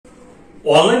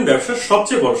Online ব্যবসার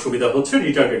সবচেয়ে বড় সুবিধা হচ্ছে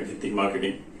রিটার্গেট ভিত্তিক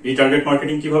মার্কেটিং। রিটার্গেট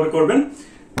মার্কেটিং কিভাবে করবেন?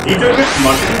 রিটার্গেট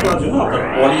মার্কেটিং করার জন্য আপনার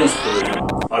অডিয়েন্স প্রয়োজন।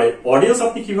 আর এই অডিয়েন্স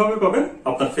আপনি কিভাবে পাবেন?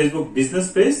 আপনার ফেসবুক বিজনেস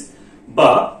পেজ বা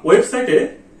ওয়েবসাইটে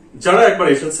যারা একবার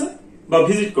এসেছে বা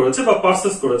ভিজিট করেছে বা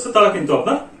পারচেজ করেছে তারা কিন্তু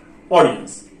আপনার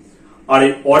অডিয়েন্স। আর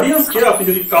এই অডিয়েন্সকে আপনি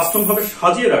যদি কাস্টম ভাবে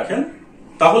সাজিয়ে রাখেন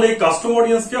তাহলে এই কাস্টম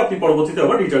অডিয়েন্সকে আপনি পরবর্তীতে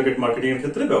আবার রিটার্গেট মার্কেটিং এর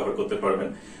ক্ষেত্রে ব্যবহার করতে পারবেন।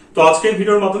 তো আজকে এই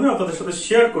ভিডিওর মাধ্যমে আপনাদের সাথে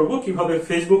শেয়ার করব কিভাবে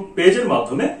ফেসবুক পেজের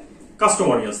মাধ্যমে কাস্টম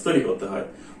অডিয়েন্স তৈরি করতে হয়।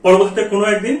 পরবর্তীতে কোনো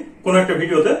একদিন কোনো একটা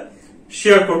ভিডিওতে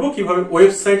শেয়ার করব কিভাবে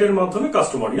ওয়েবসাইটের মাধ্যমে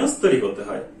কাস্টম অডিয়েন্স তৈরি করতে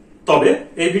হয়। তবে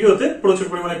এই ভিডিওতে প্রচুর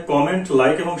পরিমাণে কমেন্ট,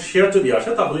 লাইক এবং শেয়ার যদি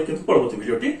আসে তাহলে কিন্তু পরবর্তী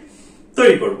ভিডিওটি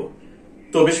তৈরি করব।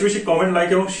 তো বেশি বেশি কমেন্ট, লাইক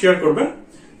এবং শেয়ার করবেন।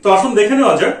 তো আসুন দেখে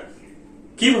নেওয়া যাক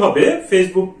কিভাবে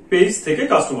ফেসবুক পেজ থেকে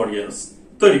কাস্টম অডিয়েন্স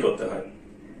তৈরি করতে হয়।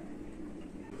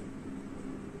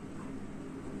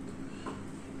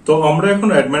 তো আমরা এখন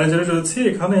অ্যাড ম্যানেজারে রয়েছি।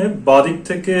 এখানে বাদিক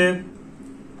থেকে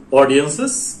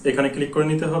অডিয়েন্সেস এখানে ক্লিক করে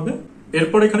নিতে হবে।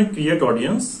 এরপর এখানে ক্রিয়েট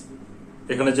অডিয়েন্স,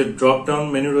 এখানে যে ড্রপ ডাউন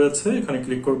মেনু রয়েছে এখানে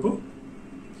ক্লিক করব।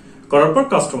 করার পর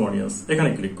কাস্টম অডিয়েন্স এখানে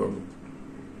ক্লিক করব।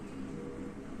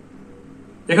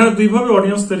 এখানে দুইভাবে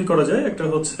অডিয়েন্স তৈরি করা যায়, একটা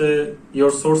হচ্ছে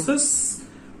ইয়োর সোর্সেস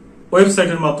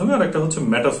ওয়েবসাইটের মাধ্যমে আর একটা হচ্ছে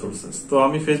মেটা সোর্সেস। তো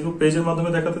আমি ফেসবুক পেজের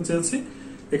মাধ্যমে দেখাতে চেয়েছি।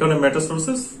 এখানে মেটা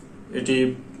সোর্সেস এটি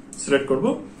সিলেক্ট করব।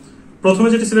 প্রথমে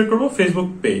যেটি সিলেক্ট করব ফেসবুক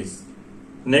পেজ,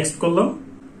 নেক্সট করলাম।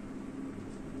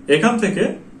 এখান থেকে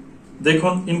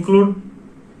দেখুন include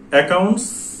accounts,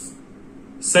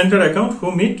 centre account who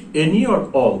meet any or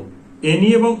all. Any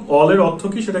এবং অল এর অর্থ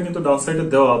কি সেটা কিন্তু ডান সাইডে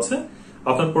দেওয়া আছে।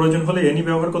 আপনার প্রয়োজন হলে এনি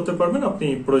ব্যবহার করতে পারবেন, আপনি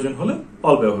প্রয়োজন হলে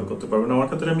অল ব্যবহার করতে পারবেন। আমার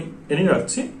ক্ষেত্রে আমি এনি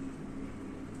রাখছি।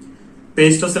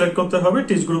 পেজটা সিলেক্ট করতে হবে,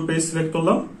 টিচ গ্রুপ পেজ সিলেক্ট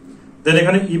করলাম। দেন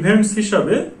এখানে ইভেন্টস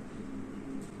হিসাবে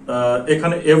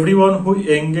এখানে everyone who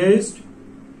engaged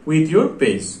with your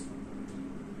page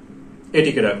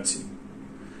এটিকে রাখছি।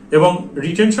 এবং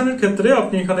রিটেনশনের ক্ষেত্রে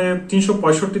আপনি এখানে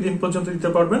 365 দিন পর্যন্ত দিতে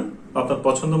পারবেন আপনার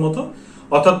পছন্দ মতো,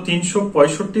 অর্থাৎ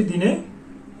 365 দিনে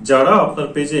যারা আপনার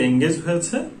পেজে এঙ্গেজ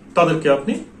হয়েছে তাদেরকে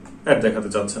আপনি অ্যাড দেখাতে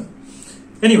চাচ্ছেন।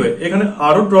 এনিওয়ে এখানে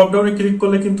আরো ড্রপ ডাউনে ক্লিক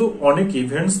করলে কিন্তু অনেক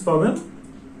ইভেন্টস পাবেন।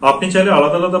 আপনি চাইলে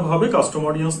আলাদা আলাদা ভাবে কাস্টম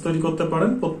অডিয়েন্স তৈরি করতে পারেন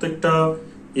প্রত্যেকটা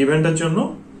ইভেন্টের জন্য।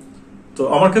 তো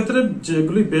আমার ক্ষেত্রে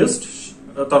যেগুলি বেস্ট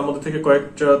তার মধ্যে থেকে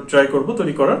কয়েকটা ট্রাই করব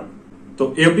তৈরি করার। তো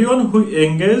everyone who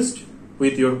engaged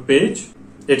with your page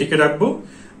এটিকে রাখবো।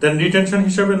 দেন রিটেনশন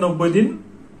হিসাবে 90 দিন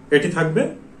এটি থাকবে।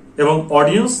 এবং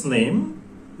অডিয়েন্স নেম,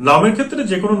 নামের ক্ষেত্রে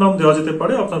যে কোনো নাম দেওয়া যেতে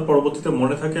পারে আপনার পরবর্তীতে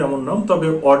মনে থাকে এমন নাম, তবে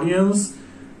অডিয়েন্স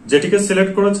যেটিকে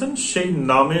সিলেক্ট করেছেন সেই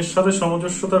নামের সাথে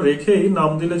সামঞ্জস্যতা রেখেই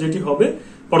নাম দিলে যেটি হবে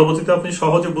পরবর্তীতে আপনি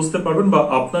সহজে বুঝতে পারবেন, বা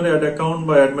আপনার অ্যাড অ্যাকাউন্ট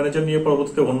বা অ্যাড ম্যানেজার নিয়ে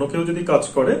পরবর্তীতে অন্য কেউ যদি কাজ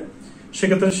করে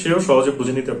সেক্ষেত্রে সেও সহজে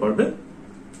বুঝে নিতে পারবে।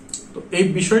 তো এই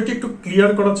বিষয়টি একটু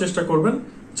ক্লিয়ার করার চেষ্টা করবেন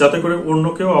যাতে করে অন্য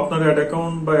কেউ আপনার অ্যাড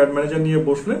অ্যাকাউন্ট বা অ্যাড ম্যানেজার নিয়ে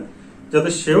বসলে যাতে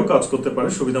সেও কাজ করতে পারে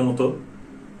সুবিধা মতো।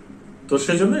 তো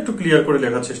সেজন্য একটু ক্লিয়ার করে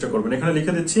লেখার চেষ্টা করবেন। এখানে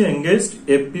লিখে দিচ্ছি এঙ্গেজড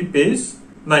এফবি পেজ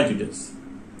 90 ডেজ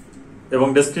এবং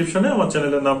ডেসক্রিপশনে আমার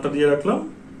চ্যানেলের নামটা দিয়ে রাখলাম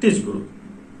টিচ গুরু,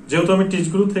 যেহেতু আমি টিচ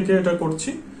গুরু থেকে এটা করছি।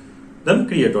 দেন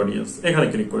ক্রিয়েট অডিয়েন্স এখানে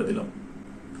ক্লিক করে দিলাম।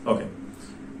 ওকে,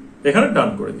 এখানে ডান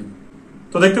করে দিন।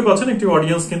 তো দেখতে পাচ্ছেন একটি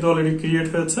অডিয়েন্স কিন্তু অলরেডি ক্রিয়েট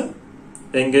হয়েছে,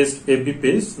 এঙ্গেজড এফবি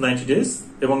পেজ 90 ডেজ।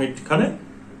 এবং এখানে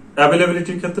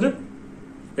অ্যাভেলেবিলিটির ক্ষেত্রে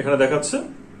এখানে দেখাচ্ছে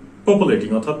পপুলেটিং,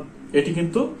 অর্থাৎ এটি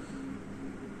কিন্তু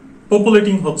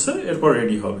পপুলেটিং হচ্ছে, এরপর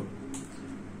রেডি হবে।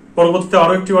 পরবর্তীতে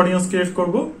আরো একটি অডিয়েন্স ক্রিয়েট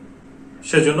করব,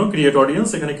 সেজন্য ক্রিয়েট অডিয়েন্স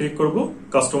এখানে ক্লিক করব।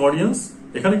 কাস্টম অডিয়েন্স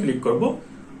এখানে ক্লিক করব,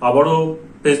 আবারও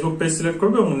ফেসবুক পেজ সিলেক্ট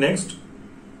করব এবং নেক্সট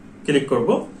ক্লিক করব।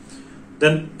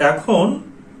 দেন এখন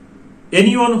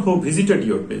anyone who visited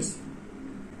your page,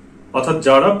 অর্থাৎ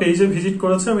যারা পেজে ভিজিট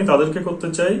করেছে আমি তাদেরকে করতে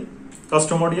চাই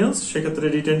কাস্টম অডিয়েন্স। সেক্ষেত্রে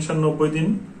রিটেনশন 90 দিন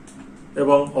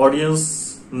এবং অডিয়েন্স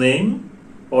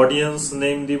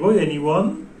নেম দিব anyone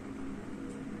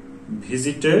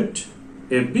visited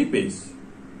FB page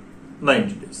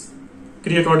 90 days.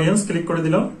 Create audience click করে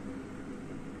দিলাম,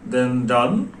 দেন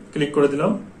ডান ক্লিক করে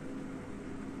দিলাম।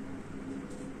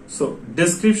 সো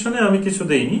ডেসক্রিপশনে আমি কিছু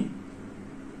দেইনি,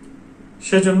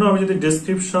 সেজন্য আমি যদি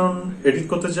ডেসক্রিপশন এডিট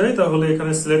করতে চাই তাহলে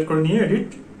এখানে সিলেক্ট করে নিয়ে এডিট,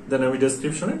 দেন আমি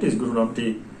ডেসক্রিপশনে টিচ গুরু নামটি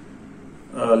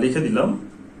লিখে দিলাম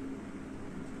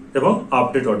এবং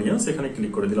আপডেট অডিয়েন্স এখানে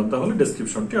ক্লিক করে দিলাম, তাহলে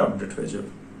ডেসক্রিপশনটি আপডেট হয়ে যাবে।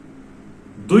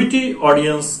 দুইটি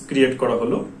অডিয়েন্স ক্রিয়েট করা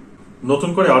হলো। নতুন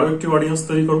করে আরো একটি অডিয়েন্স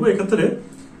তৈরি করব। এক্ষেত্রে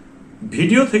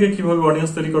ভিডিও থেকে কিভাবে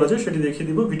অডিয়েন্স তৈরি করা যায় সেটি দেখিয়ে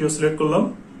দিব। ভিডিও সিলেক্ট করলাম।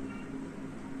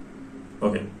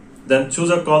 ওকে, দেন চুজ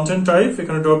আ কন্টেন্ট টাইপ,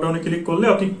 এখানে ড্রপ ডাউনে ক্লিক করলে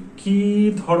আপনি কি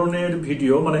ধরনের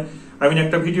ভিডিও, মানে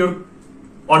একটা ভিডিওর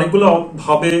অনেকগুলো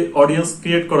ভাবে অডিয়েন্স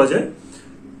ক্রিয়েট করা যায়।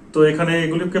 তো এখানে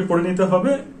এগুলিকে পড়ে নিতে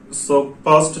হবে সো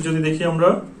ফার্স্ট যদি দেখি আমরা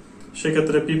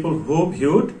সেক্ষেত্রে people who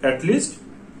viewed at least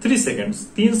 3 seconds,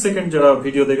 3 second যারা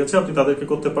ভিডিও দেখেছে আপনি তাদেরকে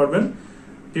করতে পারবেন।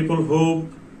 People who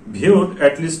viewed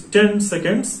at least 10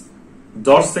 seconds,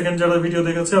 10 second যারা ভিডিও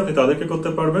দেখেছে আপনি তাদেরকে করতে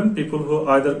পারবেন। People who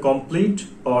either complete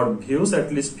or views at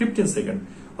least 15 second,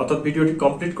 অর্থাৎ ভিডিওটি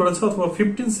কমপ্লিট করেছে অথবা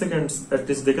 15 সেকেন্ডস অ্যাট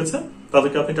লিস্ট দেখেছে,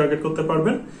 তাদেরকে আপনি টার্গেট করতে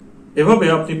পারবেন। এভাবে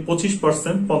আপনি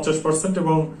 25%, 50%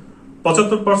 এবং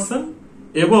 75%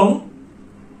 এবং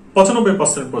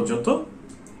 95% পর্যন্ত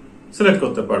সিলেক্ট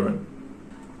করতে পারবেন।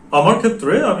 আমার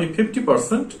ক্ষেত্রে আমি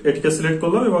 50% এটিকে সিলেক্ট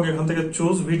করলাম এবং এখান থেকে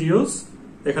চুজ ভিডিওস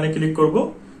এখানে ক্লিক করব।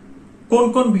 কোন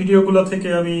কোন ভিডিওগুলো থেকে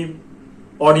আমি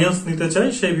অডিয়েন্স নিতে চাই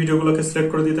সেই ভিডিওগুলোকে সিলেক্ট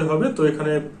করে দিতে হবে। তো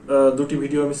এখানে দুটি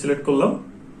ভিডিও আমি সিলেক্ট করলাম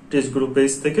টেস্ট গ্রুপ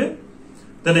পেজ থেকে,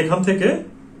 দেন এখান থেকে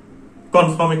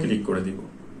কনফার্মে ক্লিক করে দিব।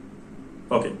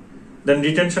 ওকে, দেন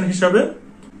রিটেনশন হিসাবে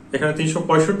এখানে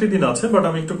 365 দিন আছে, বাট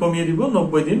আমি একটু কমিয়ে দিব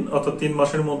 90 দিন, অর্থাৎ 3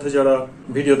 মাসের মধ্যে যারা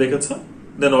ভিডিও দেখেছে।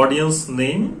 দেন অডিয়েন্স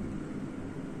নেম,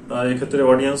 এক্ষেত্রে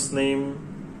audience name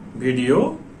video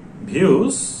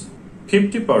views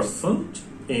 50%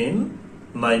 in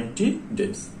 90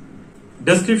 days.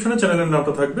 ডেসক্রিপশনে চ্যানেলের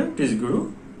নামটা থাকবে টিজ গুরু,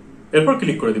 এরপর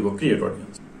ক্লিক করে দিব ক্রিয়েট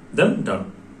অডিয়েন্স, দেন ডান।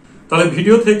 তাহলে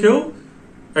ভিডিও থেকেও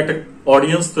একটা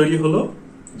অডিয়েন্স তৈরি হলো,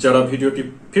 যারা ভিডিওটি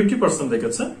 50%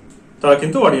 দেখেছে তারা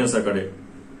কিন্তু অডিয়েন্স আকারে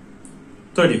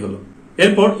তৈরি হলো।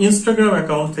 এরপর ইনস্টাগ্রাম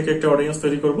অ্যাকাউন্ট থেকে একটা অডিয়েন্স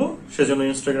তৈরি করব, সেজন্য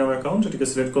ইনস্টাগ্রাম অ্যাকাউন্ট এটিকে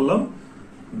সিলেক্ট করলাম।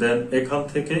 দেন এখান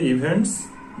থেকে ইভেন্টস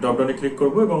ড্রপডাউনে ক্লিক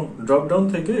করব এবং ড্রপডাউন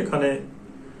থেকে এখানে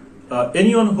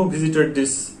anyone who visited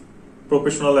this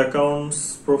professional accounts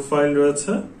profile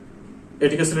রয়েছে,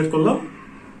 এটিকে সিলেক্ট করলাম।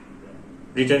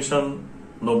 রিটেনশন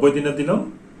 90 দিনে দিলাম।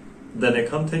 দেন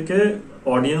এখান থেকে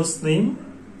অডিয়েন্স নেম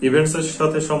ইভেন্টস এর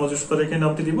সাথে সামঞ্জস্য রেখে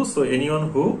নামটি দিব। So anyone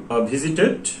who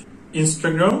visited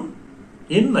Instagram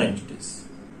in 90 days.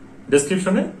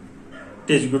 ডেসক্রিপশনে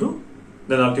টেজ গুরু,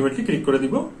 দেন আলটিমেটলি ক্লিক করে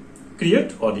দিব ক্রিয়েট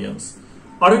অডিয়েন্স।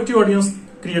 আরো একটি অডিয়েন্স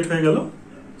ক্রিয়েট হয়ে গেল।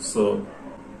 সো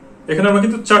এখানে আমরা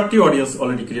কিন্তু 4টি অডিয়েন্স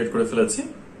অলরেডি ক্রিয়েট করে ফেলেছি।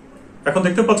 এখন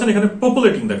দেখতে পাচ্ছেন এখানে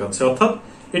পপুলেটিং দেখাচ্ছে, অর্থাৎ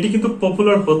এটি কিন্তু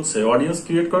পপুলার হচ্ছে। অডিয়েন্স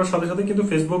ক্রিয়েট করার সাথে সাথে কিন্তু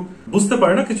ফেসবুক বুঝতে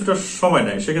পারে না, কিছুটা সময়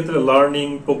নেয়, সেক্ষেত্রে লার্নিং,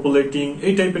 পপুলেটিং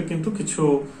এই টাইপের কিন্তু কিছু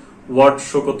ওয়ার্ড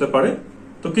শো করতে পারে।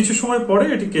 তো কিছু সময় পরে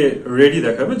এটিকে রেডি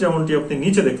দেখাবে, যেমনটি আপনি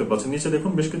নিচে দেখতে পাচ্ছেন। নিচে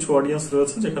দেখুন বেশ কিছু অডিয়েন্স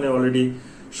রয়েছে যেখানে অলরেডি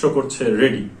শো করছে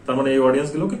রেডি, তার মানে এই অডিয়েন্স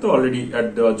গুলো কিন্তু অলরেডি অ্যাড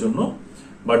দেওয়ার জন্য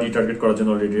বা টার্গেট করার জন্য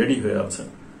অলরেডি রেডি হয়ে আছে।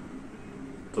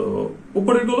 তো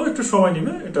উপরের গুলো একটু সময়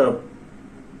নেবে, এটা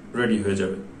রেডি হয়ে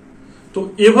যাবে। তো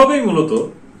এভাবেই মূলত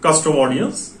কাস্টম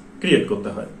অডিয়েন্স ক্রিয়েট করতে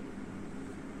হয়।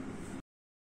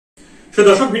 সে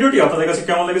দর্শক, ভিডিওটি আপনাদের কাছে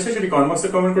কেমন লেগেছে সেটি কমেন্ট বক্সে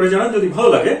কমেন্ট করে জানান। যদি ভালো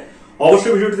লাগে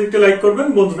অবশ্যই ভিডিওটি একটু লাইক করবেন,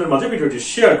 বন্ধুদের মাঝে ভিডিওটি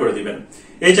শেয়ার করে দিবেন।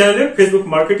 এই চ্যানেলে ফেসবুক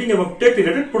মার্কেটিং এবং টেক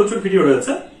রিলেটেড প্রচুর ভিডিও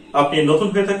রয়েছে। আপনি নতুন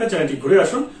হয়ে থাকলে চ্যানেলটি ঘুরে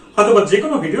আসুন, হয়তোবা যে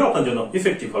কোনো ভিডিও আপনার জন্য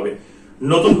ইফেক্টিভ হবে।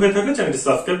 নতুন হয়ে থাকলে চ্যানেলটি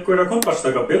সাবস্ক্রাইব করে রাখুন, পাশে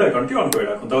থাকা বেল আইকনটি অন করে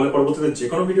রাখুন, তাহলে পরবর্তীতে যে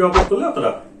কোনো ভিডিও আপলোড করলে আপনারা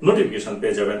নোটিফিকেশন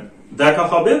পেয়ে যাবেন। দেখা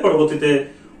হবে পরবর্তীতে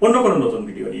অন্য কোনো নতুন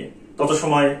ভিডিও নিয়ে। তত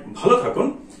সময় ভালো থাকুন,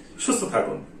 সুস্থ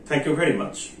থাকুন। Thank you very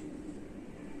much.